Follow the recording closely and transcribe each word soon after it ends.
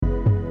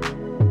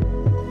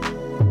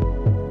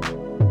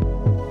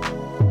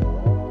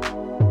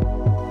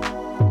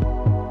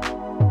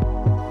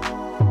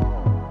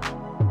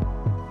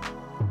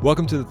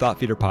Welcome to the Thought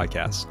Feeder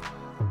podcast.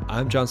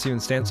 I'm John Steven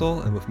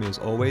Stansel, and with me as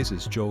always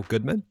is Joel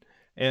Goodman.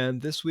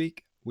 And this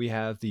week we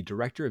have the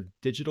Director of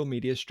Digital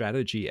Media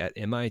Strategy at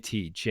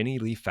MIT, Jenny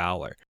Lee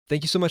Fowler.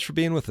 Thank you so much for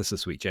being with us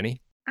this week,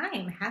 Jenny.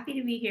 I'm happy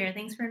to be here.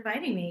 Thanks for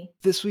inviting me.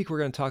 This week we're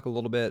going to talk a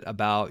little bit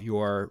about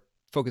your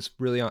focus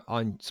really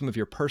on some of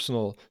your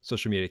personal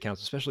social media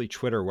accounts, especially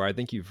Twitter, where I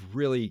think you've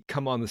really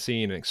come on the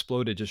scene and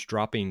exploded, just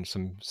dropping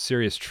some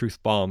serious truth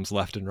bombs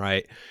left and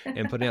right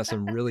and putting out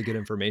some really good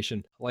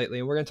information lately.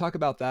 And we're going to talk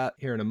about that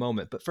here in a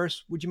moment. But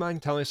first, would you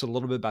mind telling us a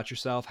little bit about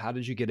yourself? How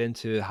did you get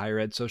into higher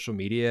ed social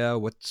media?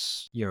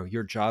 What's,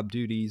 your job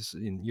duties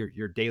and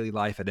your daily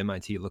life at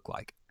MIT look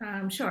like?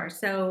 Sure.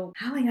 So,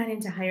 how I got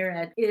into higher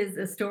ed is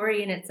a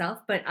story in itself,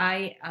 but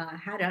I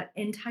had an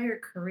entire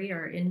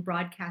career in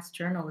broadcast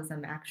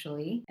journalism,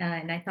 actually.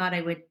 And I thought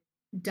I would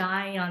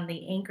die on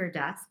the anchor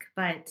desk,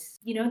 but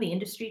the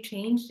industry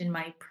changed and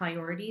my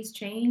priorities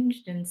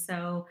changed. And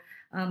so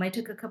I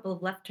took a couple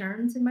of left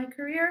turns in my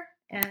career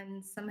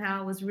and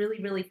somehow was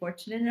really, really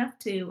fortunate enough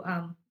to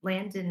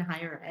land in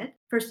higher ed.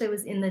 First, I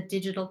was in the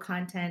digital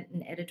content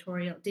and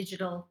editorial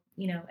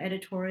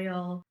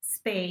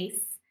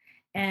space,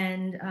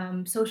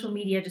 and social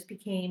media just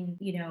became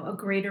a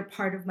greater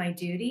part of my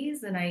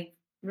duties. And I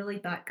really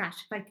thought,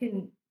 gosh, if I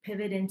can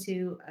pivot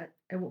into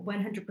a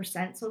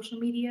 100% social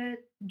media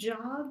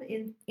job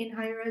in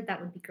higher ed,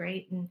 that would be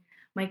great. And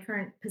my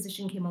current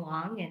position came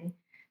along, and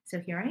so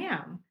here I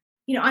am.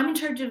 I'm in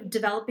charge of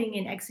developing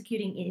and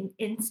executing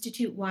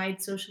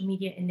institute-wide social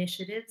media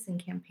initiatives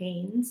and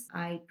campaigns.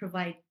 I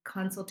provide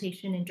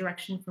consultation and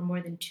direction for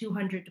more than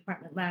 200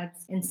 department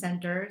labs and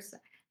centers.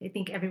 I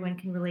think everyone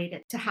can relate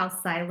it to how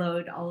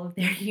siloed all of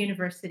their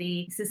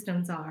university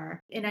systems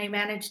are. And I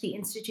manage the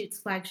Institute's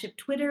flagship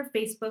Twitter,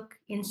 Facebook,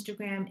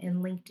 Instagram,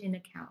 and LinkedIn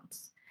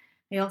accounts.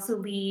 I also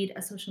lead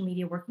a social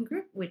media working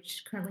group,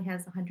 which currently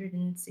has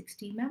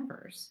 160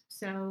 members.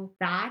 So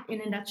that,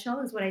 in a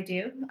nutshell, is what I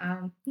do.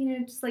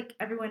 Just like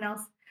everyone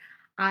else,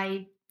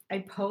 I I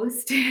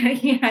post.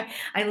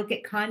 I look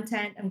at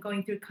content. I'm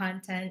going through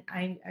content.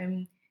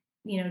 I'm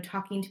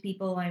talking to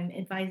people. I'm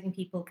advising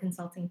people,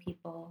 consulting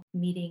people,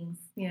 meetings.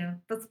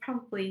 That's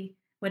probably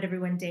what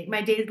everyone day.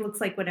 My day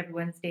looks like what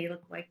everyone's day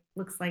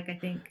looks like. I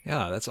think.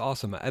 Yeah, that's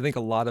awesome. I think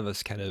a lot of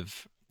us kind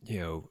of,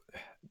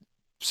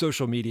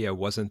 social media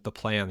wasn't the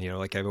plan.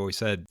 Like I've always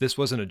said, this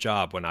wasn't a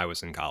job when I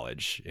was in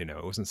college. It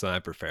wasn't something I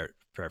prepared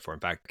for. In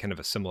fact, kind of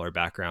a similar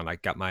background. I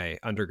got my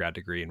undergrad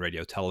degree in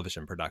radio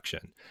television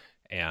production,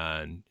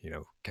 and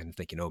kind of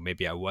thinking, oh,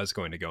 maybe I was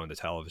going to go into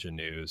television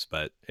news,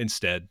 but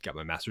instead got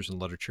my master's in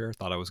literature.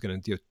 Thought I was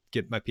going to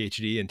get my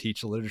PhD and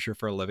teach literature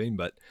for a living,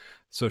 but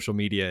social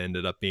media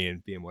ended up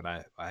being what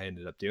I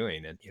ended up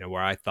doing. And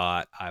where I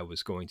thought I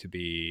was going to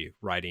be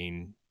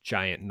writing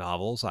giant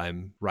novels,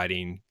 I'm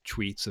writing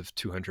tweets of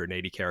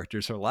 280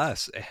 characters or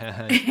less.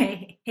 And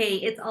Hey,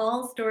 it's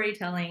all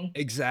storytelling.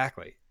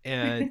 exactly.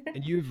 And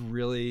you've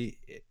really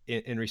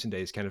in recent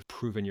days kind of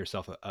proven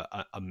yourself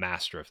a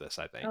master of this,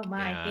 I Oh think.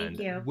 my, thank And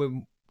you.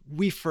 when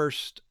we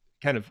first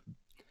kind of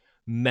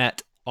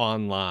met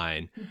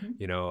online,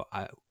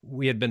 Mhm.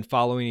 we had been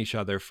following each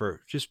other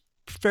for just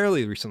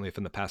fairly recently,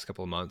 from the past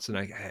couple of months. And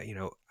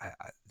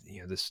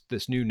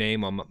this new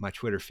name on my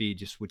Twitter feed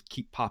just would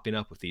keep popping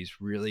up with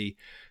these really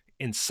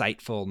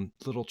insightful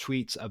little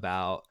tweets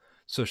about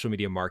social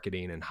media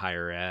marketing and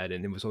higher ed.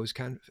 And it was always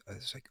kind of,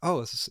 it's like,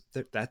 oh,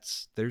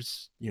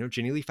 there's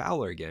Jenny Lee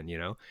Fowler again.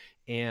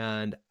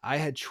 And I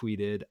had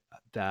tweeted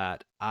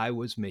that I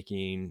was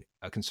making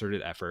a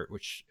concerted effort,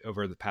 which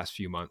over the past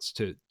few months,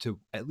 to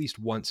at least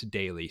once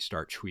daily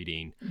start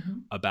tweeting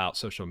Mhm. about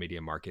social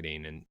media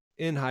marketing and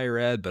in higher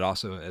ed, but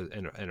also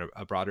in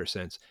a broader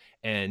sense.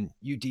 And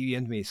you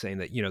DM'd me saying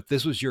that,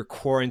 this was your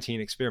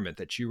quarantine experiment,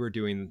 that you were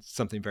doing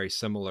something very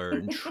similar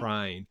and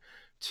trying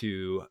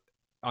to,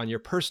 on your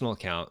personal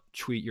account,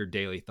 tweet your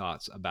daily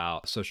thoughts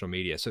about social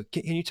media. So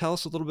can you tell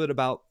us a little bit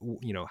about,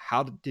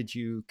 how did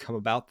you come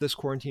about this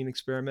quarantine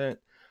experiment?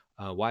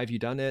 Why have you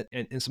done it?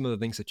 And some of the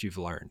things that you've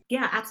learned.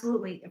 Yeah,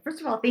 absolutely.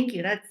 First of all, thank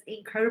you. That's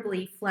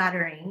incredibly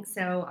flattering.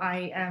 So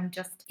I am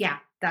just, yeah,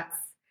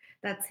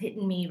 that's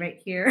hitting me right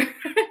here.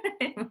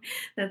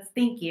 That's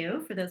thank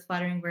you for those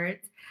flattering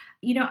words.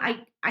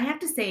 I have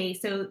to say,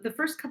 so the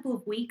first couple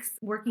of weeks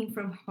working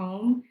from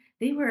home,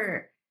 they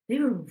were they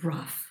were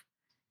rough.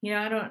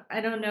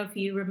 I don't know if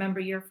you remember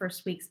your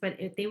first weeks, but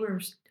they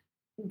were,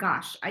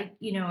 gosh, I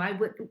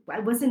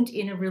wasn't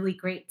in a really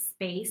great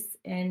space,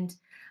 and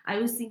I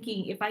was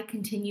thinking, if I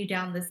continue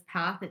down this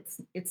path,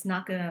 it's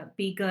not gonna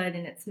be good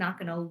and it's not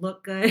gonna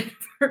look good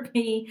for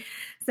me.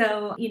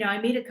 So, I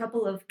made a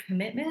couple of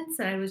commitments,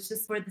 and I was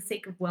just, for the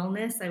sake of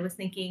wellness, I was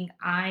thinking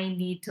I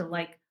need to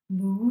like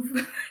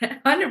move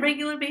on a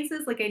regular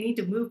basis. Like, I need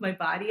to move my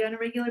body on a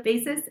regular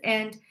basis,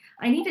 and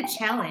I need a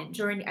challenge,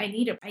 or I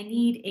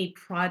need a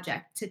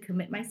project to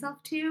commit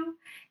myself to.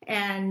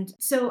 And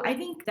so I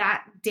think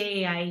that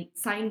day I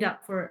signed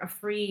up for a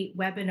free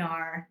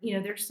webinar.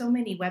 There's so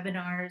many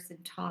webinars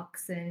and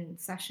talks and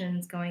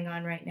sessions going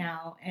on right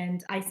now.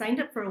 And I signed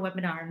up for a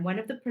webinar, and one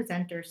of the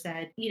presenters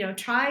said,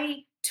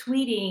 try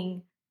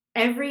tweeting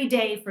every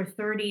day for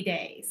 30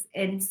 days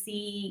and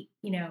see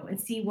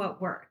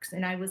what works.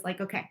 And I was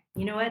like, okay,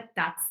 you know what?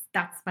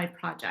 That's my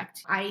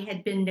project. I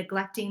had been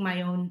neglecting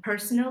my own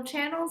personal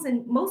channels,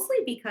 and mostly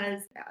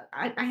because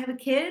I have a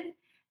kid,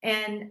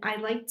 and I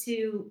like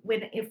to,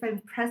 when if I'm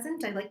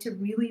present, I like to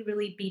really,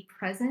 really be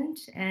present.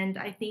 And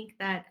I think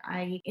that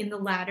I, in the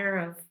latter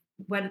of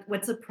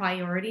what's a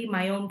priority,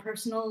 my own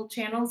personal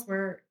channels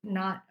were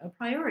not a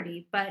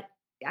priority. But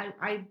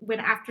I when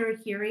after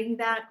hearing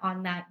that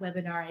on that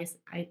webinar,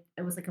 I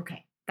was like,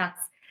 okay,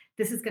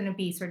 this is going to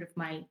be sort of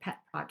my pet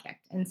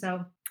project. And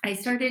so I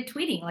started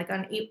tweeting like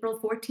on April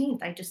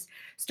 14th. I just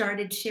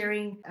started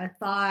sharing a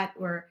thought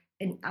or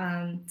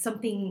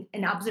something,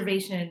 an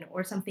observation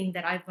or something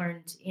that I've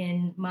learned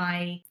in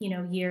my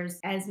years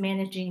as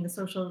managing the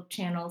social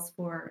channels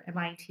for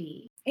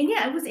MIT. And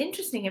yeah, it was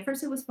interesting. At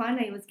first, it was fun.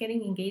 I was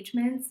getting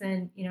engagements,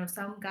 and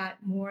some got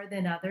more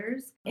than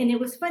others. And it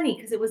was funny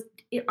because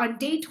on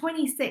day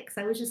 26.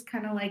 I was just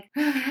kind of like,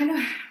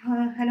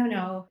 I don't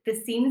know.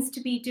 This seems to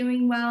be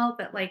doing well,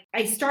 but like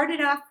I started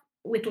off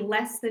with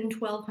less than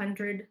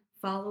 1,200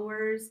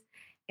 followers,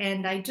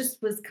 and I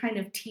just was kind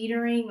of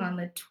teetering on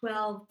the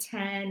 12,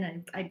 10,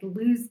 and I'd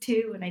lose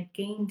two and I'd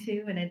gain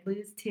two and I'd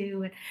lose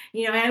two.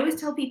 And, I always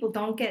tell people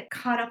don't get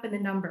caught up in the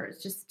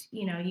numbers. Just,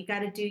 you got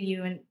to do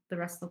you and the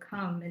rest will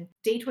come. And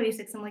day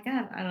 26, I'm like,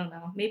 I don't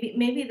know.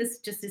 Maybe this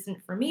just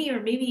isn't for me, or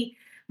maybe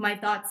my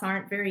thoughts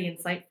aren't very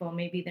insightful.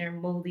 Maybe they're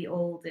moldy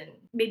old, and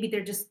maybe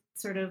they're just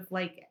sort of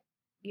like,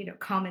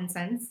 common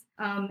sense.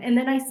 And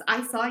then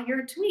I saw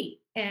your tweet,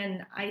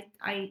 and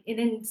it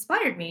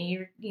inspired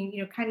me.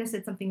 You kind of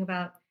said something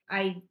about,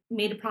 I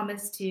made a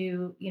promise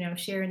to,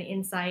 share an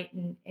insight,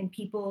 and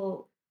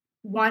people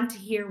want to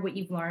hear what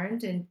you've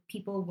learned, and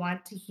people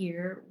want to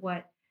hear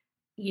what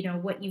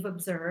you've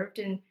observed.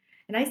 And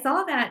I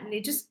saw that, and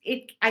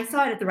I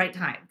saw it at the right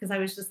time, because I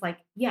was just like,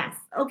 yes,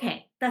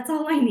 okay, that's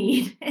all I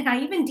need. And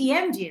I even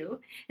DM'd you,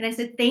 and I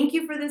said thank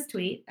you for this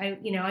tweet.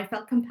 I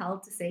felt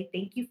compelled to say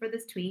thank you for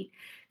this tweet,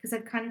 because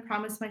I've kind of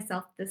promised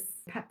myself this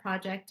pet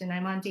project, and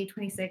I'm on day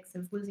 26. I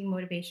was losing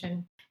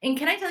motivation. And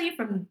can I tell you,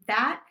 from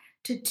that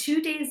to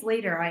 2 days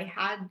later, I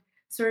had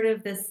sort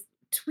of this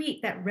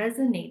tweet that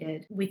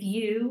resonated with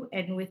you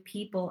and with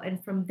people.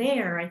 And from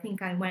there, I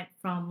think I went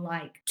from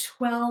like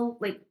 12,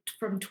 like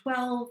from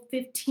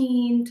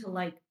 1215 to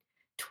like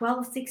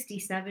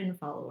 1267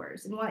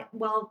 followers. And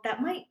while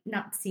that might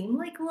not seem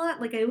like a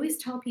lot, like I always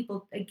tell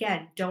people,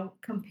 again, don't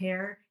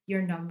compare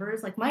your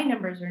numbers. Like my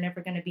numbers are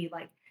never going to be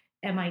like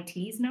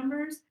MIT's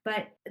numbers,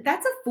 but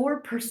that's a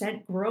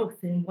 4%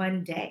 growth in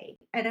one day.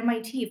 At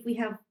MIT, if we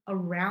have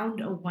around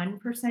a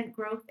 1%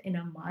 growth in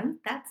a month,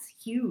 that's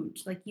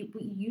huge. Like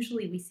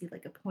usually we see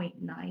like a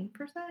 0.9%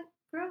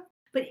 growth.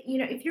 But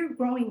if you're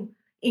growing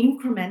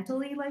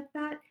incrementally like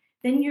that,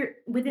 then you're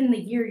within the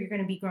year you're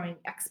going to be growing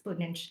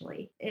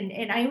exponentially.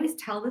 And I always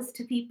tell this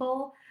to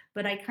people,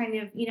 but I kind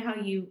of, how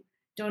you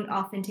don't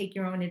often take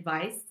your own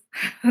advice.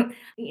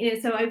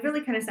 So I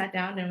really kind of sat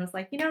down and was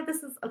like, this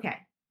is okay.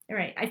 All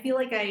right. I feel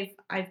like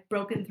I've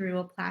broken through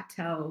a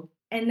plateau,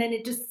 and then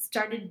it just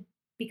started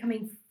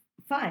becoming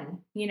fun.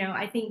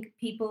 I think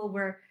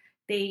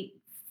they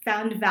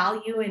found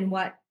value in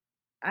what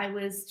I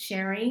was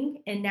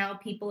sharing, and now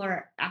people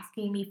are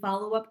asking me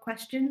follow-up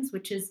questions,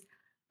 which is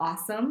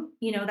awesome.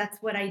 That's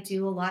what I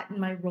do a lot in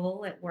my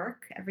role at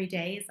work every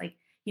day, is like,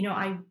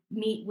 I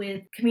meet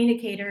with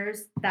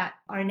communicators that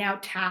are now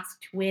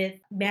tasked with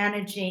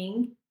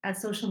managing a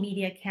social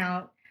media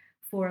account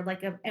for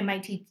like a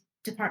MIT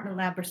department,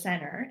 lab, or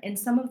center. And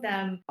some of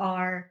them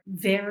are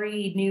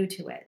very new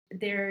to it.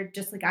 They're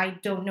just like, I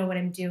don't know what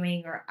I'm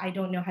doing, or I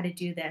don't know how to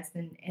do this.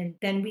 And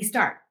then we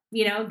start,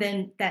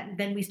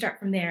 then we start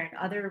from there.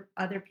 And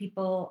other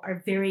people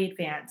are very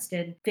advanced,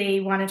 and they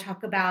want to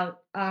talk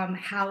about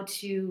how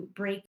to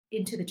break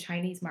into the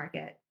Chinese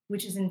market,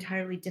 which is an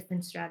entirely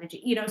different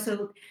strategy.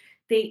 So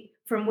they,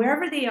 from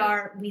wherever they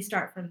are, we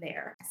start from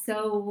there.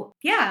 So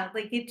yeah,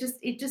 like it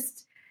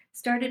just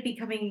started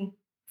becoming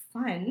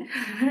fun.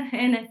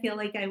 And I feel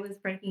like I was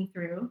breaking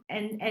through.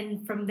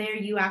 And from there,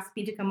 you asked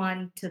me to come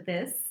on to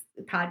this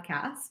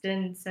podcast,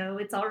 and so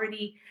it's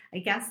already, I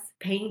guess,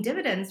 paying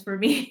dividends for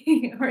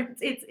me. Or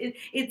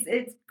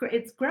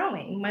it's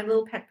growing. My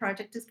little pet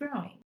project is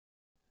growing.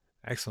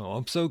 Excellent. Well,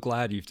 I'm so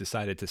glad you've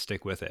decided to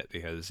stick with it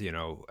because,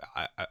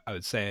 I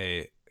would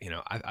say,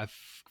 I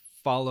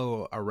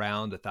follow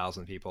around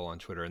 1,000 people on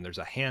Twitter, and there's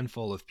a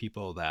handful of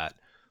people that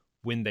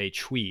when they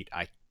tweet,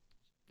 I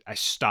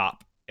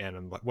stop and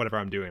I'm like, whatever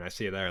I'm doing, I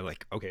see it there,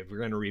 like, okay, we're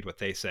going to read what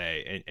they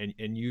say.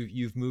 And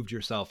you've moved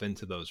yourself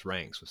into those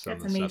ranks with some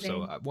of That's the stuff.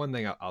 So amazing. one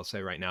thing I'll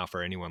say right now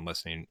for anyone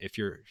listening, if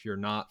you're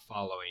not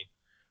following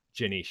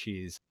Jenny,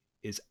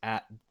 is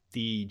at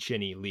the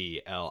Jenny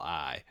Lee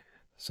Li.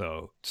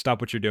 So stop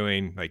what you're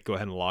doing, like go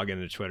ahead and log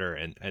into Twitter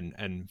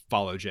and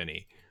follow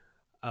Jenny.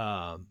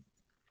 Um,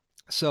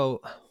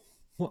 so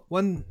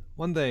one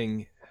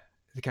thing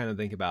to kind of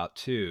think about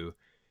too,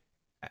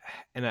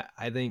 and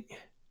I think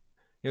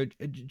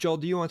Joel,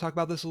 do you want to talk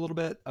about this a little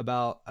bit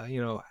about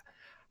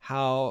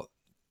how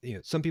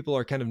some people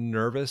are kind of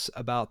nervous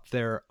about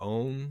their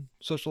own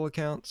social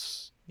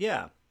accounts.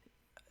 Yeah.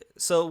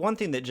 So one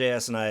thing that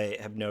JS and I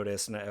have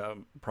noticed,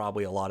 and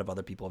probably a lot of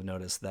other people have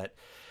noticed, that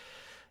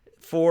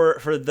for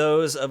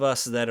those of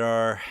us that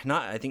are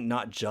not, I think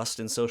not just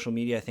in social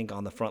media, I think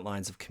on the front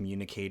lines of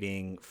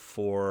communicating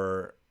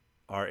for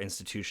our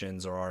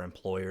institutions or our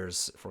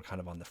employers, if we're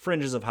kind of on the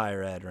fringes of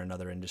higher ed or in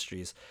other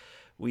industries,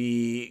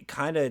 we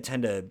kind of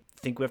tend to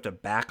think we have to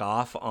back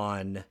off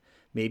on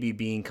maybe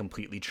being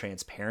completely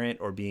transparent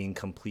or being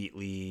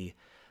completely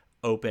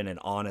open and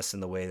honest in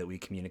the way that we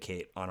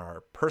communicate on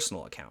our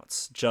personal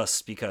accounts,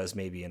 just because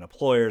maybe an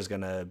employer is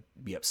going to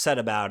be upset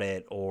about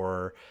it,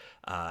 or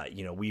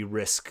we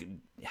risk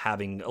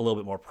having a little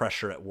bit more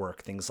pressure at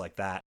work, things like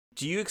that.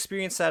 Do you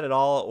experience that at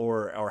all,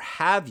 or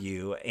have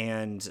you?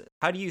 And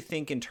how do you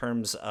think in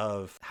terms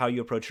of how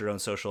you approach your own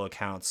social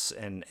accounts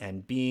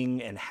and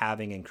being and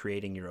having and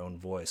creating your own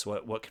voice?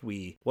 What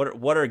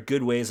are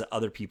good ways that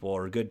other people,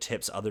 or good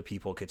tips other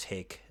people could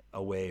take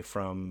away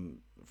from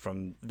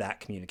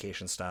that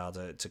communication style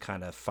to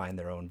kind of find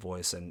their own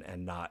voice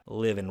and not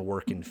live and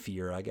work in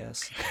fear, I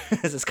guess?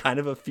 Is this kind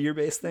of a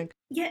fear-based thing?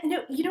 Yeah,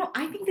 no,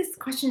 I think this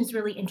question is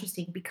really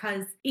interesting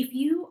because if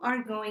you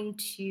are going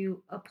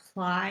to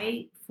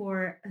apply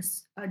for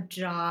a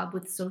job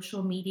with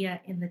social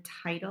media in the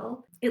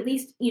title, at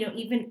least,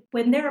 even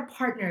when there are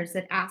partners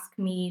that ask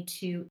me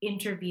to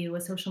interview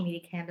a social media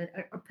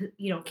candidate,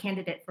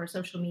 candidate for a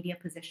social media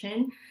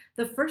position,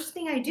 the first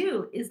thing I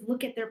do is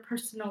look at their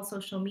personal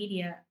social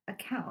media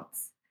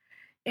accounts.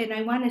 And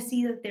I want to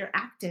see that they're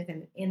active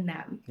in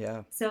them.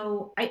 Yeah.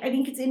 So I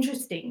think it's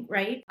interesting,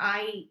 right?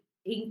 I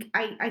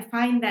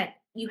find that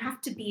you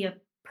have to be a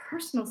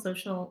personal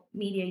social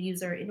media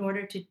user in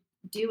order to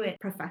do it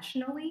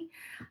professionally.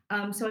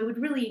 So I would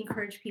really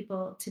encourage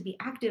people to be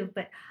active,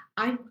 but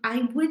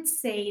I would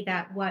say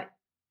that what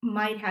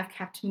might have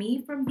kept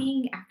me from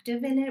being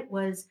active in it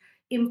was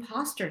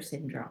imposter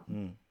syndrome.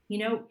 Mm. You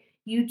know,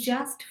 you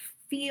just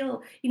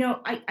feel,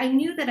 I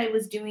knew that I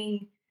was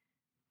doing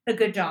a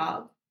good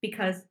job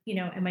because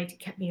MIT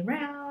kept me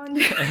around.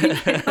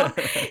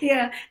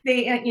 Yeah,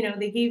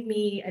 they gave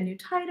me a new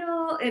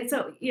title, and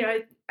so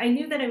I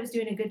knew that I was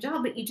doing a good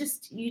job. But you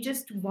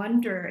just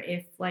wonder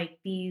if like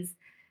these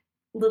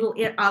little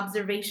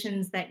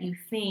observations that you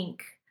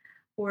think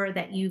or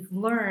that you've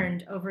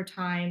learned over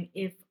time,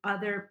 if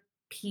other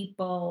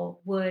people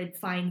would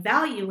find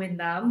value in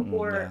them, Yeah.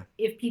 or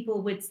if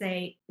people would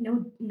say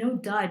no, no,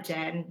 duh,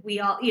 Jen, we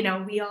all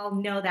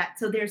know that.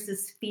 So there's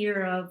this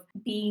fear of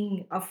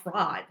being a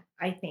fraud,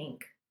 I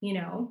think.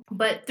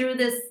 But through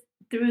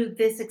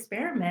this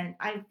experiment,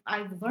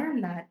 I've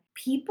learned that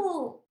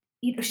people,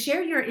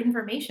 share your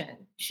information,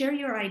 share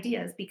your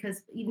ideas,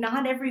 because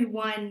not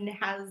everyone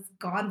has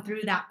gone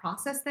through that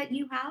process that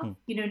you have.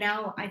 Hmm.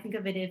 Now I think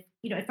of it,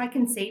 if I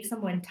can save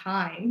someone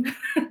time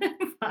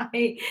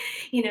by,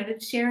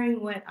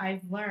 sharing what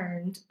I've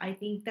learned, I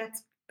think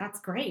that's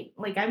great.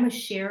 Like, I'm a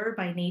sharer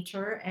by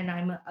nature, and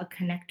I'm a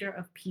connector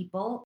of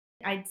people.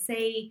 I'd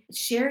say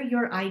share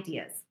your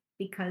ideas,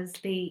 because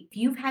if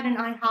you've had an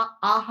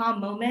aha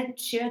moment,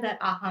 share that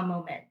aha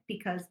moment,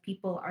 because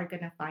people are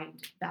going to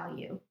find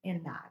value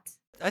in that.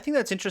 I think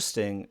that's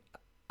interesting.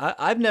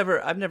 I've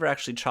never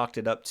actually chalked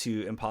it up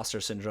to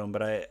imposter syndrome,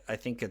 but I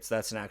think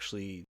that's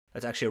actually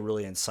a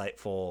really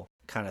insightful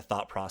kind of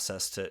thought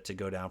process to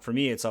go down. For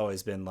me, it's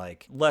always been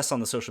like less on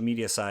the social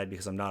media side,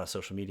 because I'm not a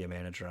social media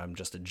manager. I'm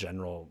just a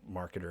general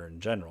marketer in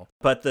general.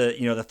 But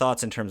the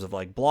thoughts in terms of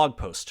like blog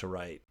posts to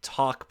write,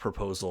 talk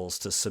proposals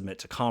to submit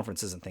to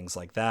conferences and things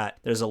like that.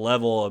 There's a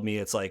level of me,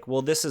 it's like,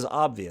 well, this is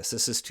obvious.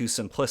 This is too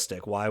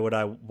simplistic.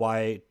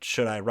 Why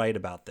should I write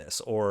about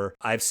this? Or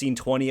I've seen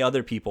 20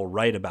 other people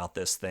write about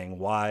this thing.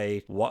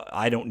 Why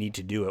I don't need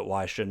to do it.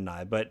 Why shouldn't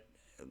I? But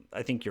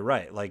I think you're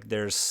right. Like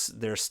there's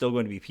still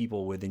going to be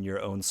people within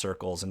your own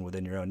circles and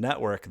within your own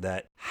network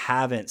that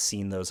haven't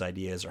seen those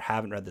ideas or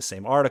haven't read the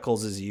same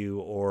articles as you,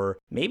 or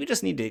maybe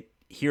just need to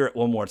hear it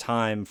one more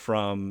time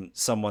from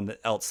someone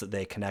else that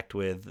they connect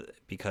with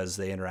because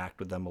they interact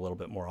with them a little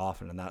bit more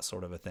often, and that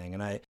sort of a thing.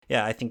 And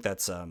I think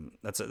that's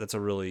a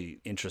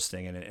really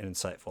interesting and an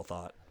insightful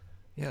thought.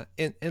 Yeah,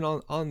 and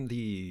on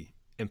the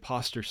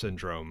imposter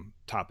syndrome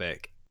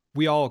topic,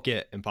 we all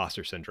get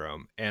imposter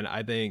syndrome, and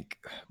I think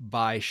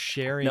by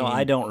sharing. No,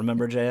 I don't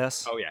remember,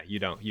 JS. Oh yeah, you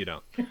don't.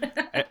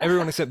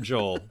 Everyone except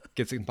Joel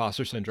gets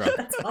imposter syndrome.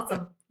 That's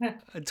awesome.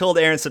 I told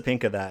Aaron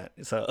Sapinka that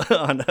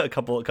on a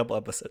couple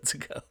episodes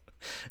ago.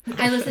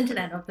 I listened to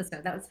that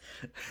episode. That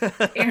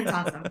was Aaron's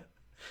awesome.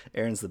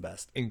 Aaron's the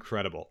best.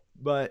 Incredible.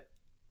 But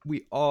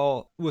we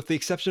all, with the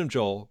exception of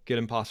Joel, get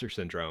imposter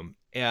syndrome,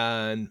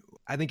 and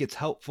I think it's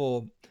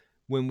helpful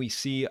when we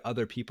see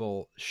other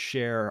people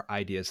share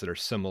ideas that are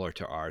similar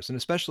to ours, and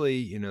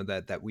especially,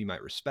 that we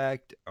might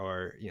respect,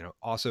 or,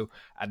 also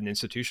at an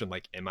institution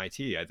like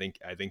MIT, I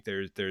think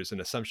there's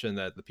an assumption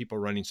that the people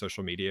running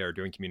social media or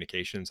doing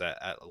communications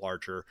at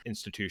larger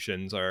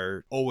institutions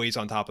are always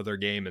on top of their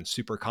game and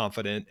super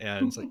confident.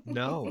 And it's like,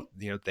 no,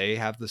 they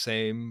have the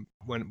same,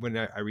 when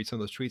I read some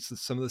of those tweets,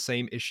 some of the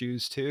same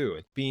issues too.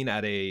 Being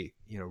at a,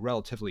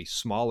 relatively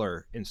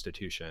smaller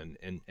institution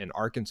in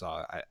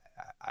Arkansas,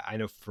 I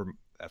know from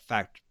a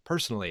fact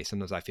personally,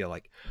 sometimes I feel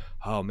like,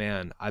 oh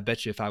man, I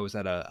bet you if I was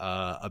at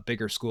a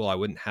bigger school, I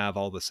wouldn't have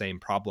all the same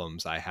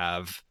problems I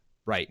have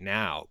right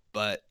now.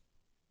 But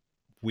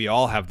we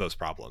all have those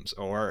problems,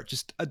 or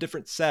just a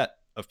different set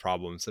of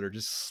problems that are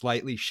just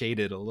slightly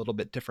shaded a little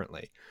bit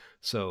differently.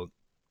 So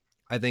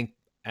I think,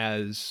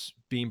 as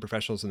being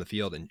professionals in the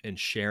field and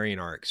sharing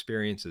our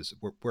experiences,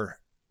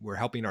 we're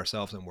helping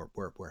ourselves, and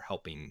we're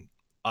helping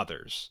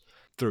others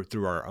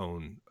through our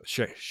own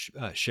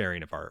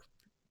sharing of our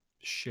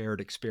shared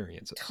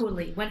experiences.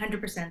 Totally,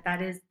 100%.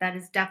 That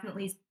is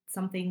definitely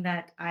something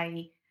that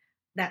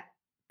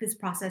this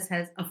process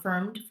has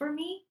affirmed for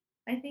me,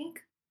 I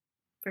think,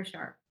 for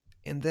sure.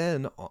 And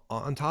then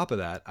on top of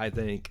that, I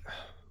think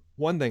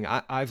one thing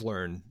I've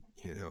learned,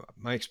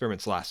 my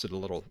experiments lasted a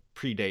little,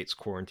 predates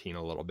quarantine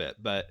a little bit,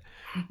 but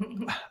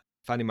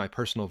finding my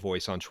personal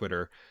voice on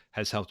Twitter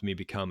has helped me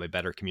become a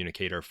better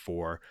communicator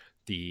for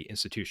the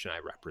institution I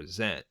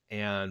represent.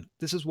 And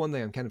this is one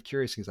thing I'm kind of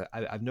curious, because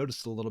I've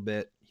noticed a little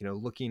bit,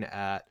 looking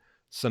at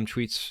some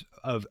tweets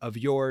of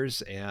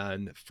yours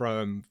and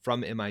from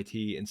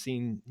MIT, and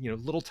seeing,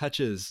 little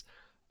touches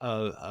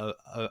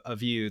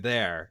of you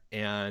there.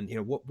 And,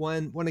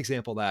 one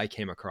example that I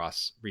came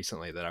across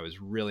recently that I was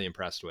really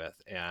impressed with,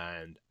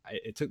 and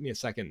it took me a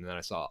second, and then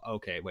I saw,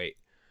 okay, wait,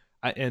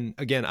 and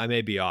again, I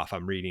may be off.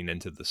 I'm reading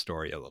into the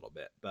story a little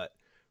bit, but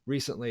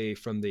recently,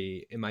 from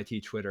the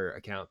MIT Twitter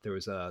account, there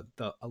was a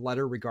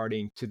letter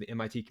regarding to the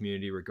MIT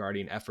community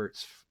regarding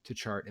efforts to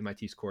chart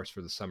MIT's course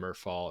for the summer,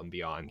 fall, and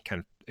beyond, kind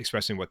of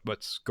expressing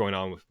what's going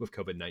on with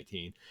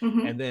COVID-19. Hmm.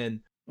 And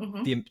then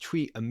Hmm. the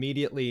tweet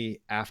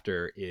immediately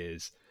after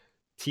is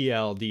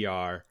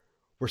TLDR.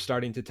 We're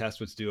starting to test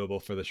what's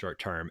doable for the short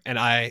term. And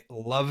I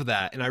love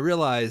that. And I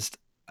realized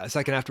a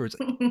second afterwards,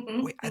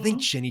 wait, I think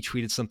Hmm. Jenny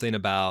tweeted something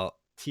about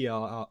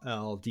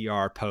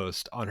TLDR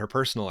post on her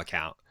personal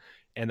account,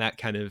 and that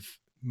kind of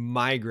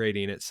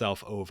migrating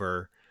itself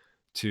over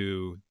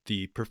to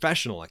the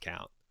professional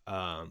account,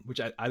 which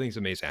I think is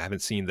amazing. I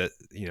haven't seen that,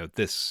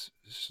 this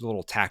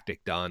little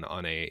tactic done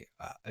on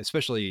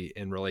especially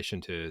in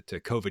relation to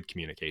COVID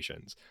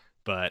communications.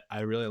 But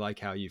I really like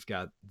how you've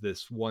got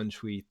this one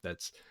tweet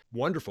that's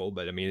wonderful,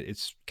 but I mean,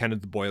 it's kind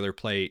of the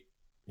boilerplate,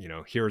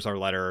 here's our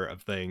letter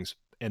of things,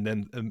 and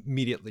then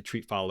immediately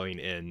tweet following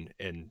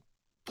in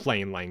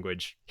plain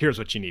language, here's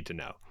what you need to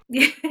know.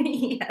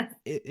 Yes.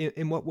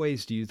 In what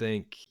ways do you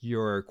think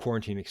your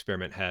quarantine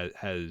experiment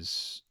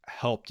has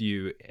helped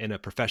you in a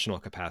professional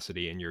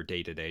capacity in your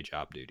day-to-day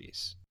job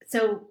duties?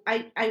 So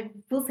I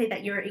will say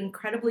that you're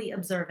incredibly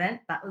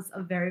observant. That was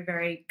a very,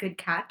 very good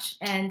catch.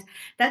 And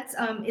that's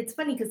it's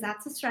funny because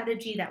that's a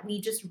strategy that we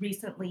just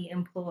recently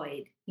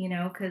employed,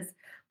 because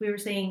we were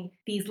saying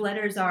these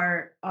letters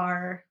are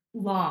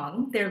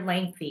long, they're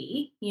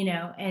lengthy,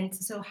 and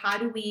so how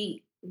do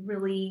we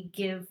really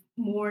give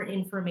more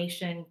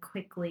information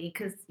quickly?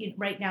 Because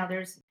right now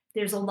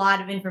there's a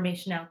lot of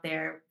information out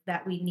there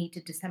that we need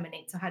to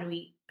disseminate. So how do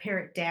we pare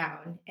it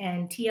down?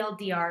 And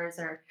TLDRs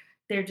are,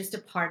 they're just a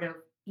part of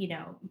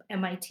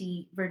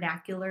MIT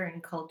vernacular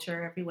and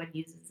culture. Everyone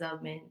uses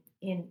them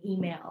in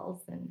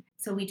emails, and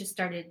so we just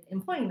started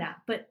employing that.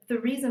 But the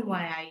reason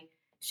why I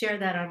share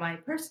that on my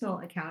personal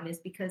account is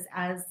because,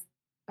 as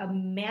a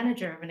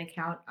manager of an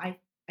account, I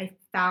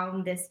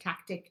found this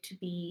tactic to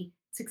be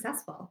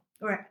successful,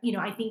 or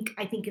I think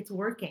it's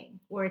working,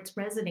 or it's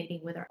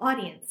resonating with our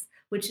audience,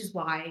 which is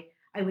why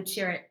I would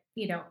share it.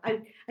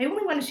 I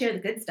only want to share the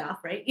good stuff,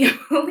 right? You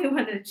only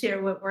want to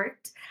share what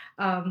worked.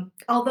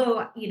 Although,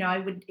 I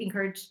would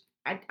encourage,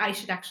 I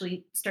should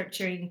actually start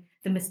sharing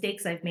the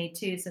mistakes I've made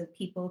too, so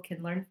people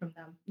can learn from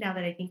them now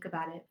that I think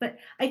about it. But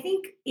I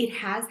think it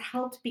has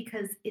helped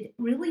because it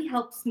really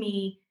helps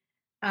me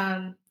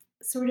um,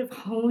 sort of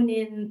hone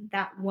in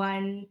that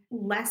one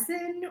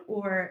lesson,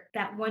 or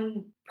that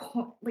one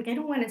point. Like, I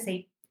don't want to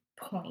say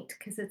point,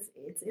 because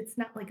it's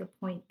not like a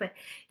point, but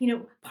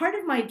part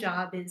of my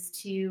job is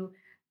to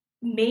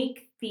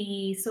make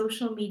the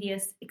social media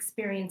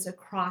experience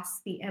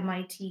across the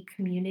MIT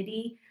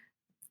community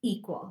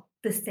equal,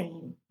 the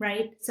same,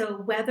 right? So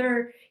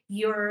whether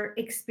you're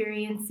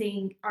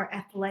experiencing our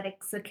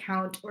athletics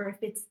account, or if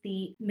it's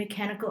the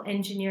mechanical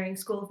engineering,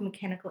 School of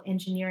Mechanical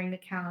Engineering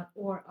account,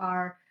 or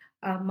our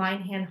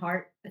Mind Hand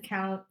Heart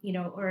account,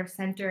 or a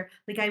center,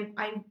 like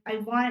I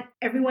want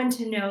everyone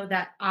to know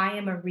that I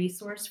am a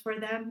resource for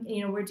them.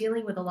 We're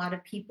dealing with a lot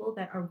of people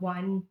that are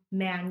one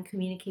man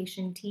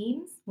communication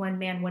teams, one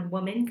man, one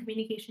woman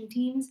communication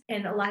teams.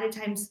 And a lot of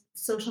times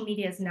social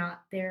media is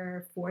not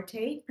their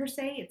forte per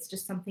se. It's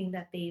just something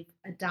that they've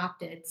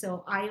adopted.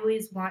 So I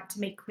always want to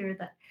make clear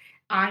that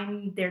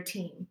I'm their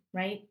team,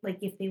 right? Like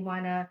if they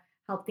want to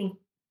help think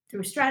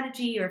through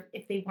strategy, or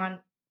if they want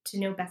to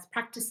know best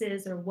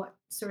practices, or what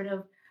sort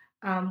of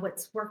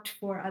what's worked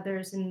for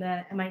others in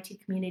the MIT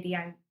community,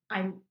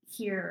 I'm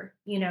here,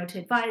 to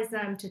advise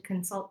them, to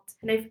consult.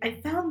 And I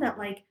found that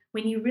like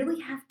when you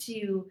really have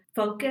to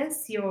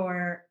focus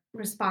your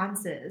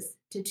responses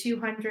to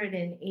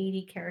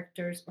 280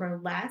 characters or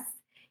less,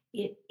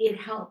 it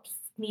helps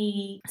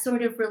me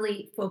sort of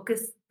really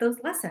focus those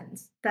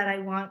lessons that I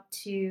want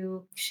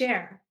to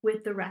share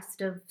with the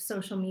rest of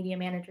social media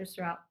managers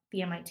throughout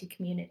the MIT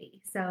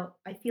community. So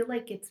I feel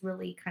like it's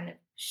really kind of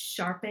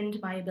sharpened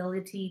my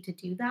ability to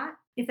do that,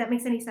 if that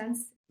makes any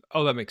sense.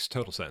 Oh, that makes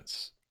total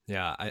sense.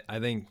 Yeah, I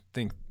think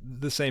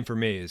the same for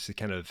me is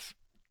kind of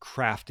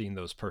crafting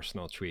those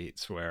personal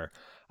tweets where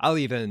I'll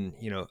even,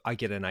 I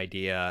get an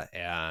idea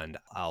and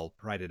I'll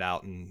write it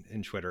out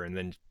in Twitter and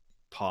then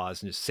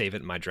pause and just save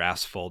it in my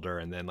drafts folder,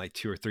 and then like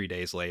 2 or 3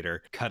 days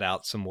later cut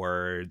out some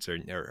words,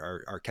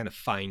 or kind of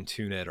fine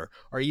tune it,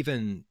 or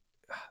even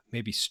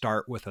maybe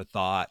start with a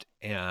thought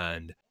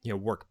and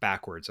work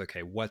backwards.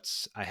 Okay,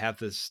 I have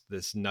this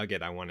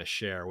nugget I want to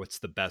share. What's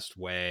the best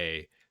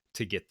way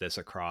to get this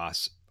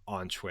across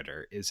on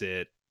Twitter? Is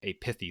it a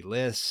pithy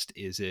list?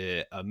 Is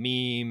it a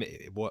meme?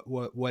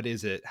 What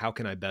is it? How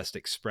can I best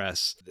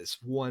express this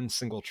one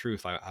single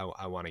truth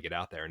I want to get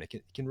out there? And it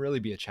can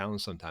really be a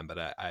challenge sometimes, but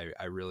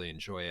I really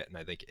enjoy it, and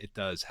I think it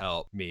does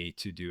help me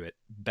to do it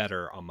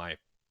better on my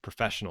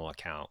professional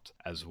account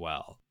as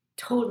well.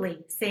 Totally.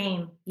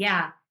 Same.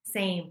 Yeah,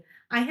 same.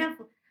 I have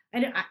I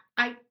don't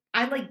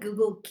I like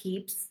Google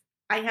Keeps.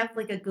 I have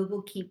like a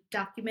Google Keep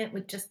document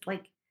with just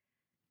like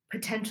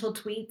potential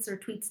tweets or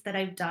tweets that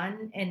I've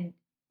done. And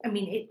I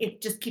mean,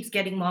 it just keeps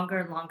getting longer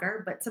and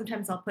longer, but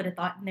sometimes I'll put a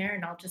thought in there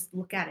and I'll just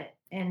look at it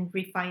and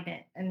refine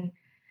it. And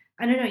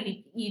I don't know,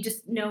 you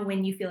just know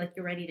when you feel like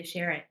you're ready to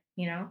share it.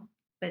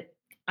 But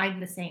I'm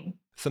the same.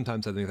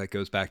 Sometimes I think that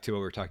goes back to what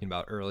we were talking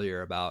about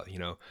earlier about,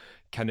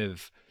 kind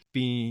of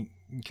being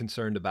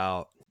concerned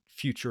about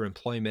future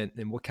employment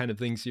and what kind of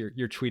things you're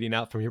tweeting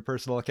out from your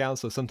personal account.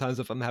 So sometimes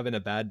if I'm having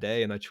a bad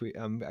day and I tweet,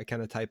 I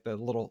kind of type a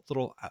little,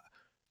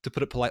 to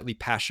put it politely,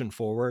 passion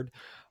forward.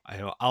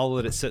 I'll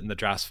let it sit in the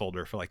drafts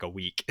folder for like a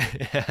week,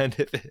 and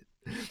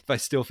if I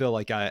still feel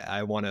like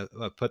I want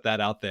to put that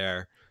out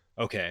there,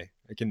 okay,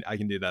 I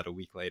can do that a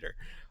week later.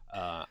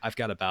 I've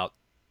got about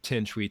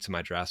 10 tweets in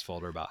my drafts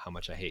folder about how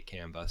much I hate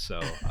Canva. So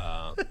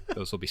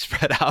those will be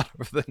spread out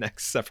over the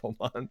next several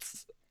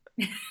months.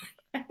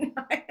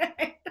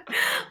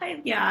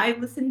 Yeah, I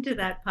listened to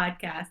that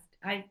podcast.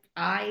 I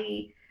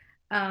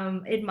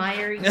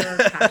admire your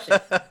passion.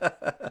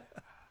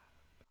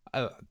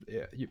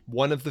 Yeah,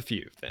 one of the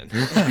few then.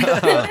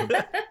 Um,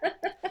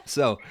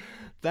 so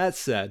that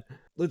said,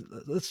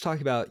 let's talk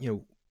about,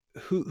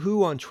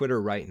 who on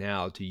Twitter right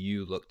now do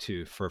you look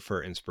to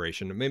for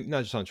inspiration? Maybe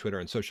not just on Twitter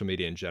and social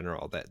media in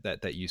general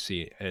that you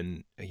see,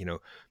 and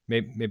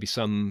maybe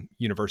some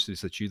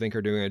universities that you think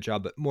are doing a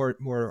job, but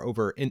more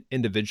over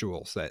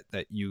individuals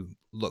that you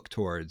look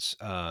towards.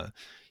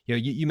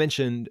 You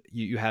mentioned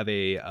you have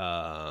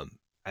a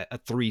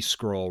three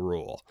scroll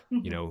rule.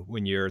 Mhm.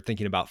 When you're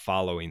thinking about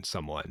following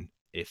someone,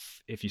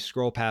 if you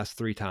scroll past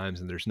three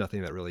times and there's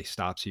nothing that really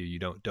stops you, you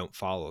don't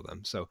follow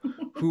them. So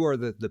who are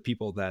the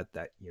people that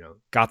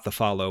got the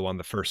follow on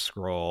the first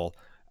scroll,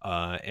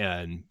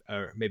 and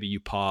or maybe you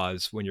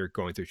pause when you're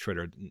going through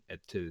Twitter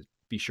to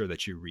be sure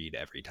that you read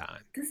every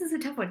time? This is a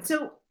tough one.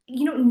 So,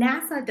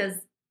 NASA does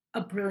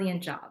a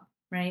brilliant job,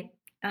 right?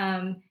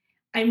 Um,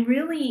 I'm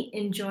really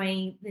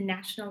enjoying the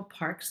National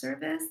Park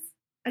Service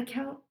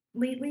account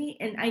lately.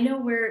 And I know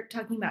we're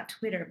talking about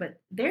Twitter, but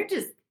they're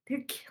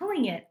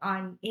killing it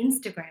on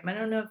Instagram. I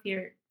don't know if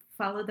you're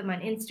follow them on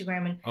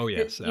Instagram, and Oh the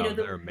yes, you know oh,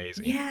 the they're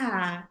amazing.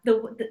 yeah,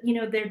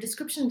 their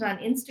descriptions on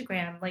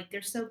Instagram, like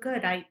they're so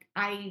good.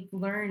 I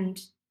learned,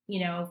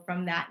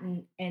 from that,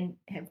 and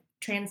have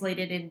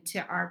translated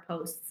into our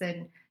posts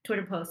and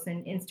Twitter posts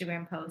and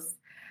Instagram posts.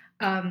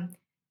 Um,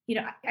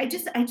 I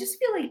just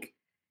feel like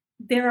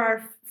there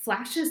are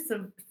flashes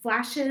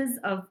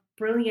of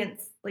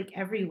brilliance like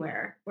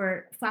everywhere,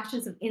 or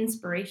flashes of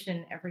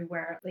inspiration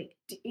everywhere. Like,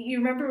 you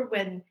remember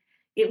when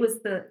it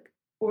was the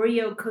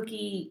Oreo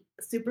cookie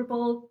Super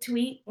Bowl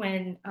tweet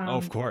when Oh,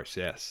 of course,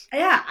 yes.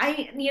 yeah,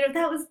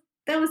 that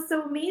was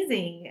so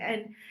amazing.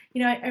 And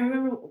I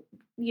remember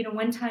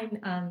one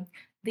time,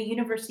 the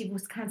University of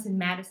Wisconsin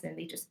Madison,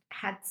 they just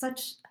had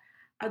such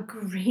a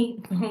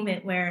great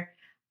moment where,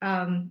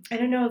 I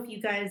don't know if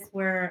you guys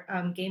were,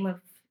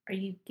 are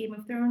you Game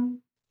of Thrones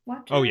Oh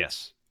watcher?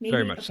 yes,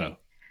 very Maybe. much so. Okay.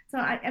 So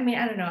I mean,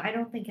 I don't know. I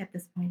don't think at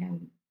this point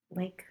I'm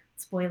like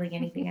spoiling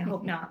anything. I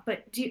hope not.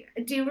 But do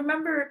you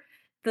remember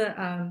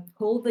the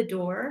hold the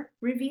door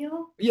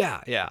reveal?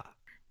 Yeah, yeah.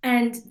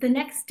 And the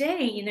next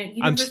day,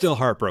 I'm still university.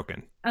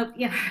 heartbroken. Oh,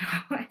 yeah,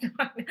 I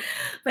know.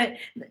 But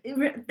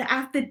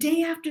the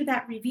day after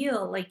that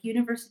reveal, like,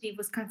 University of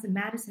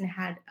Wisconsin-Madison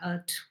had a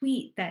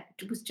tweet that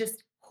was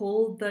just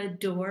 "hold the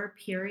door,"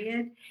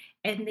 period,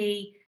 and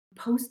they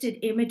posted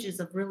images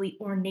of really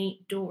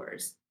ornate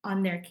doors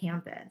on their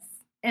campus.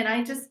 And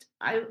I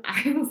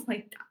was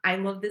like, I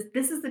love this.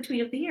 This is the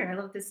tweet of the year. I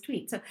love this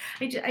tweet. So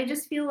I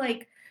just feel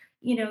like,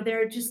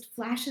 there are just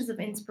flashes of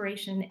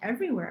inspiration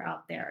everywhere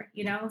out there,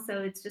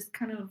 So it's just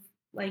kind of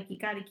like you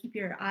got to keep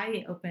your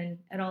eye open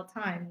at all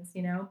times.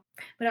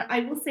 But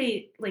I will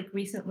say, like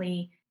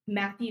recently,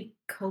 Matthew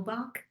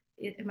Kobach,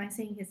 am I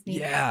saying his name?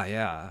 Yeah,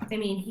 yeah. I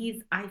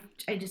mean, I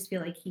just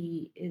feel like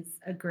he is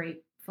a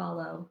great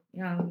follow,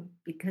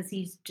 because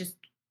he's just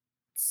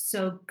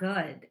so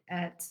good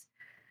at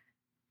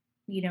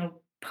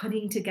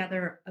putting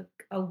together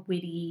a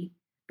witty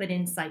but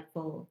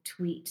insightful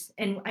tweet.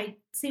 And I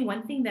say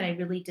one thing that I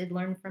really did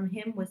learn from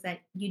him was that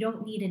you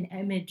don't need an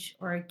image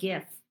or a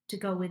GIF to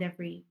go with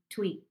every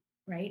tweet,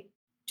 right?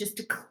 Just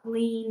a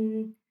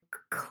clean,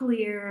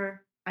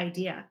 clear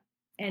idea,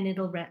 and it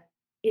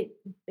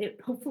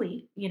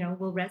hopefully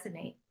will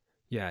resonate.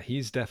 Yeah,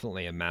 he's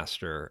definitely a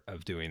master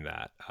of doing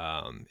that.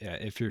 Yeah,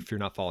 if you're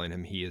not following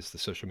him, he is the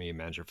social media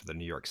manager for the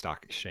New York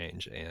Stock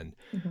Exchange, and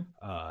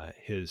Mhm.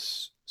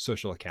 his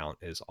social account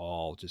is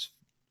all just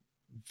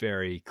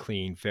very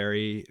clean,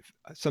 very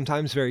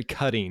sometimes very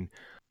cutting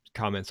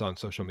comments on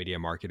social media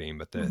marketing.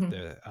 But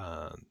Mhm.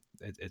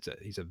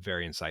 he's a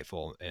very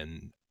insightful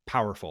and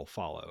powerful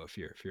follow if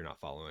you're not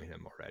following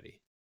him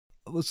already.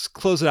 Let's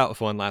close it out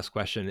with one last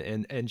question.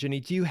 And Jenny,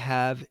 do you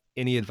have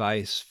any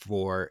advice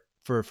for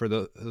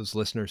those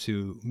listeners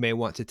who may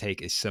want to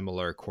take a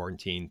similar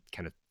quarantine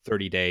kind of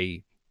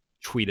 30-day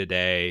tweet a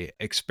day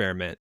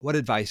experiment? What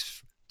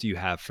advice do you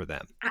have for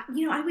them?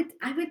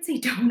 I would say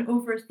don't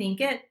overthink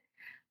it.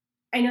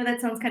 I know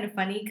that sounds kind of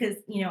funny because,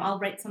 I'll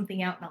write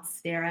something out and I'll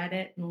stare at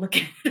it and look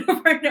at it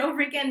over and over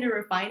again to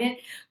refine it.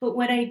 But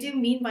what I do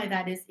mean by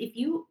that is if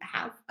you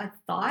have a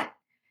thought,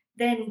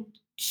 then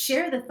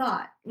share the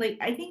thought. Like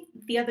I think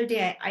the other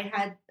day I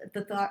had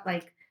the thought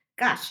like,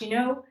 gosh,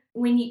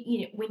 when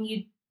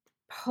you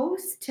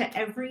post to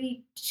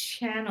every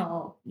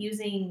channel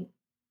using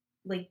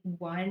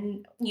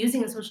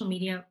a social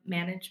media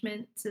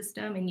management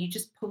system, and you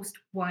just post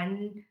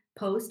one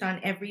post on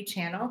every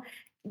channel,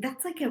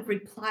 that's like a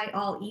reply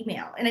all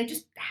email. And I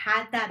just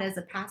had that as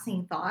a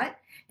passing thought,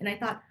 and I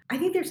thought I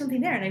think there's something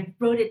there, and I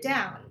wrote it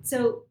down.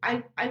 So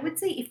I would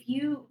say if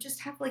you just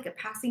have like a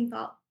passing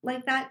thought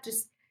like that,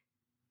 just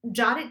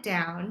jot it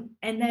down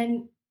and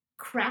then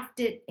craft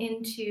it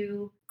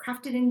into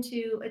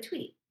a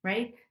tweet,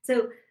 right?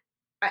 So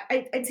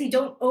I'd say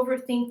don't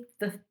overthink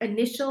the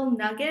initial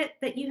nugget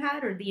that you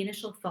had or the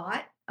initial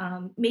thought.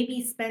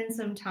 Maybe spend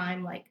some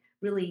time like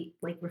really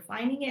like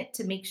refining it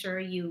to make sure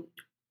you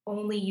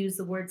only use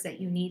the words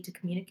that you need to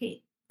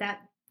communicate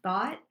that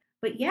thought.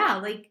 But yeah,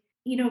 like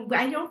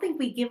I don't think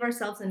we give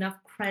ourselves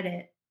enough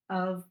credit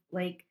of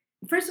like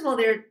first of all,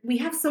 there we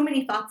have so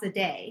many thoughts a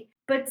day,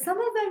 but some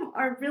of them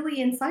are really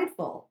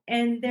insightful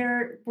and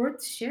they're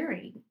worth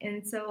sharing.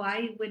 And so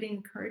I would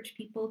encourage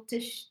people to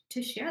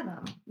share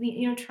them.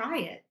 Try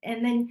it,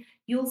 and then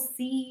you'll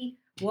see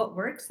what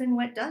works and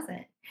what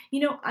doesn't.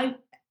 You know, I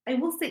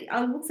will say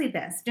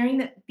this during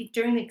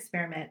the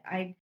experiment.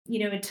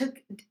 It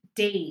took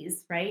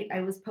days, right?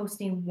 I was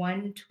posting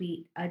one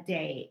tweet a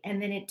day,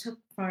 and then it took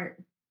for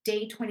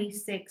day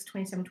 26,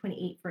 27,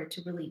 28 for it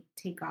to really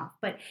take off.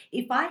 But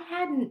if I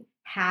hadn't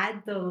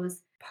had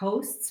those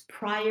posts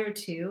prior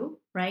to,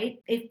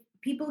 right? If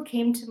people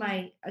came to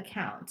my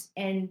account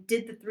and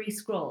did the three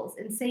scrolls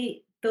and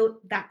say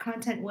that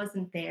content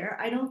wasn't there,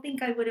 I don't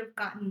think I would have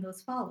gotten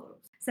those follows.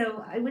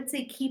 So I would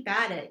say keep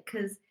at it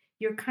because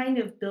you're kind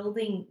of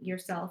building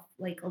yourself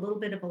like a little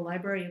bit of a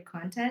library of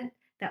content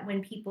that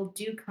when people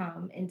do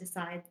come and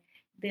decide,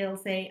 they'll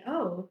say,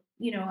 oh,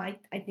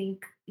 I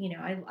think,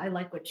 I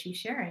like what she's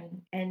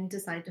sharing and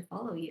decide to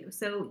follow you.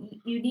 So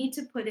you need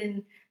to put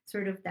in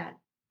sort of that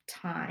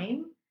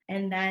time,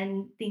 and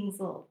then things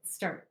will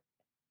start,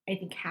 I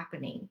think,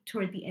 happening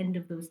toward the end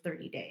of those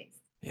 30 days.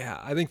 Yeah,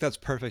 I think that's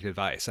perfect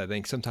advice. I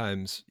think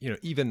sometimes,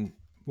 even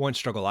one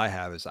struggle I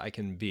have is I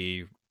can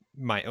be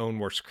my own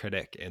worst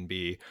critic and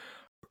be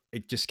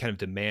it just kind of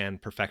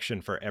demand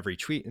perfection for every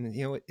tweet.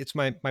 And it's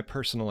my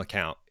personal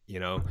account.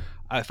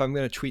 If I'm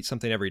going to tweet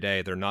something every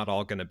day, they're not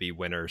all going to be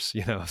winners.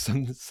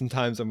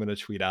 Sometimes I'm going to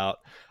tweet out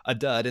a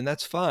dud, and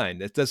that's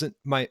fine. It doesn't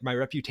my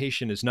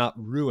reputation is not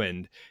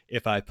ruined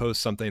if I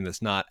post something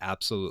that's not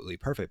absolutely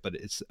perfect. But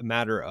it's a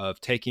matter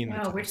of taking the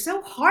No, we're time.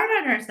 so hard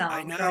on I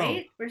ourselves, know.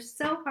 right? We're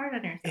so hard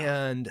on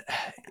ourselves.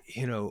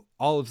 And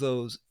all of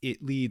those,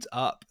 it leads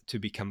up to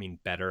becoming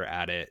better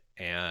at it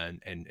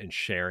and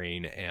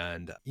sharing.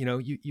 And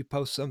you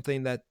post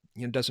something that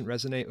doesn't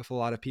resonate with a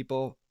lot of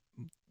people,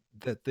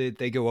 that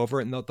they go over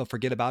it and they'll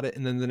forget about it,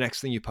 and then the next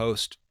thing you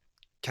post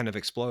kind of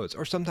explodes.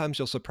 Or sometimes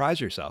you'll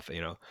surprise yourself.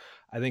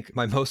 I think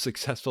my most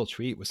successful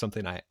tweet was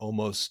something I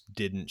almost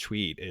didn't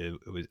tweet.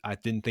 I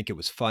didn't think it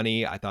was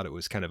funny. I thought it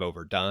was kind of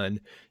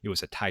overdone. It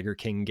was a Tiger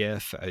King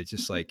gif. I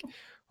just like,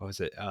 what was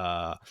it?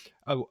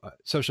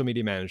 Social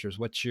media managers,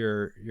 what's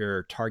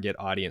your target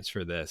audience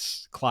for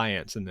this?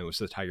 Clients. And there was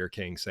the Tiger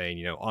King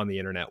saying, on the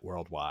internet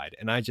worldwide.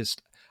 And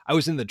I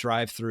was in the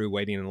drive-through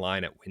waiting in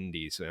line at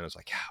Wendy's, and I was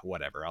like,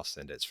 whatever, I'll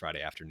send it. It's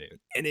Friday afternoon.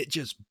 And it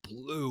just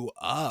blew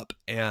up.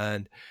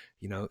 And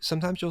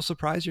sometimes you'll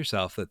surprise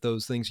yourself that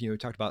those things, we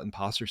talked about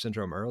imposter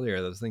syndrome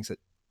earlier, those things that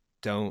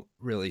don't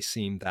really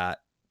seem that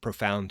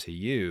profound to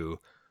you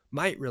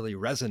might really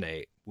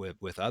resonate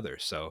with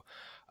others. So,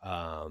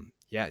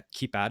 yeah,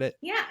 keep at it.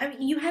 Yeah, I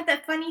mean, you had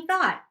that funny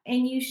thought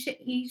and you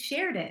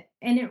shared it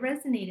and it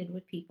resonated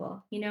with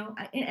people, and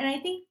I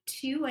think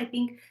too, I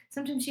think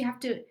sometimes you have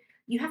to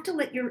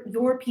let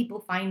your people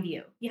find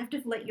you. You have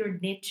to let your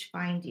niche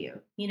find you,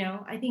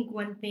 I think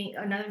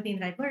another thing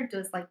that I've learned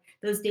was like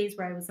those days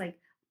where I was like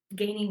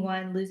gaining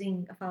one,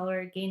 losing a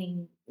follower,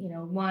 gaining,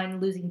 one,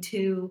 losing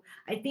two.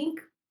 I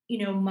think,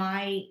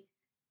 my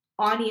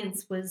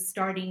audience was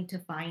starting to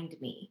find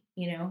me,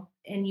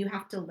 and you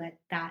have to let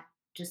that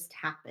just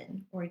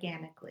happen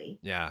organically.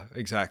 Yeah,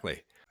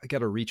 exactly. I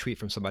got a retweet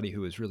from somebody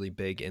who was really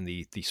big in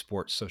the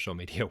sports social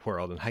media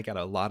world, and I got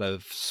a lot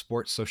of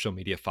sports social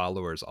media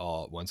followers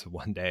all at once in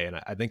one day, and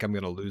I think I'm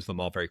going to lose them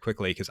all very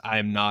quickly because I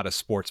am not a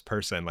sports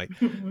person. Like,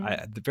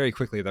 very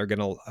quickly they're going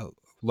to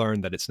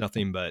learn that it's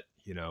nothing but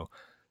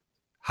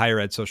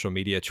higher ed social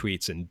media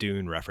tweets and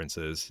Dune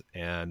references,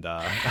 and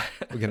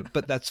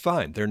but that's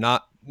fine. They're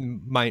not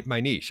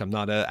my niche. I'm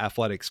not an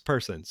athletics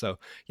person, so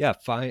yeah,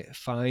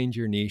 find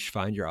your niche,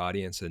 find your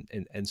audience,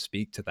 and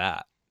speak to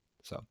that.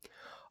 So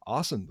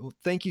awesome. Well,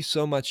 thank you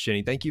so much,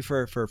 Jenny. Thank you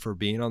for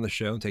being on the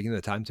show and taking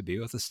the time to be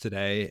with us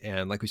today.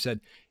 And like we said,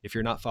 if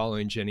you're not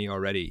following Jenny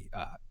already,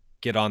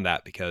 get on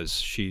that because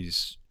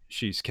she's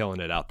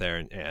killing it out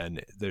there,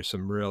 and there's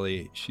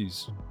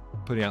she's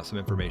putting out some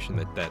information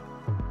that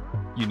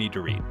you need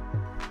to read.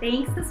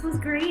 Thanks. This was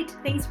great.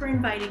 Thanks for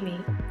inviting me.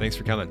 Thanks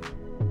for coming.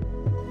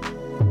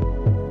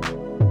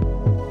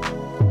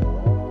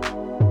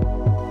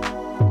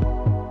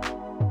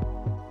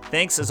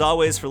 Thanks as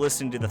always for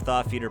listening to the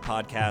Thought Feeder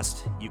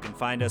podcast. You can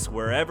find us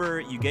wherever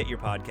you get your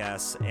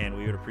podcasts, and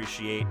we would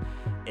appreciate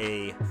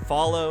a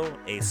follow,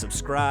 a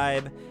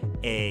subscribe,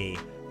 a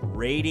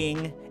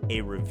rating,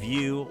 a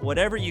review,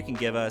 whatever you can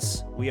give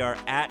us. We are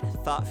at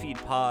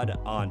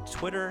ThoughtFeedPod on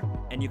Twitter,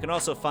 and you can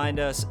also find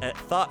us at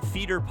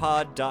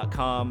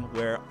thoughtfeederpod.com,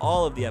 where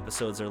all of the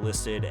episodes are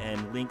listed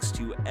and links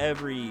to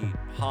every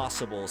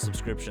possible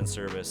subscription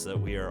service that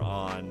we are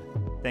on.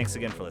 Thanks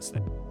again for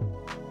listening.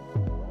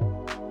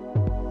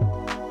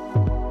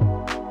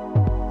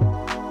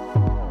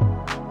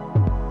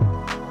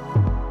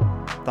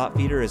 Thought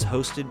Feeder is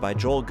hosted by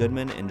Joel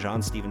Goodman and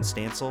John Steven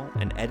Stansel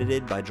and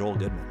edited by Joel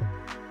Goodman.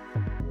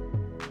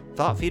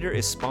 Thought Feeder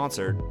is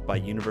sponsored by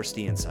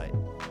University Insight.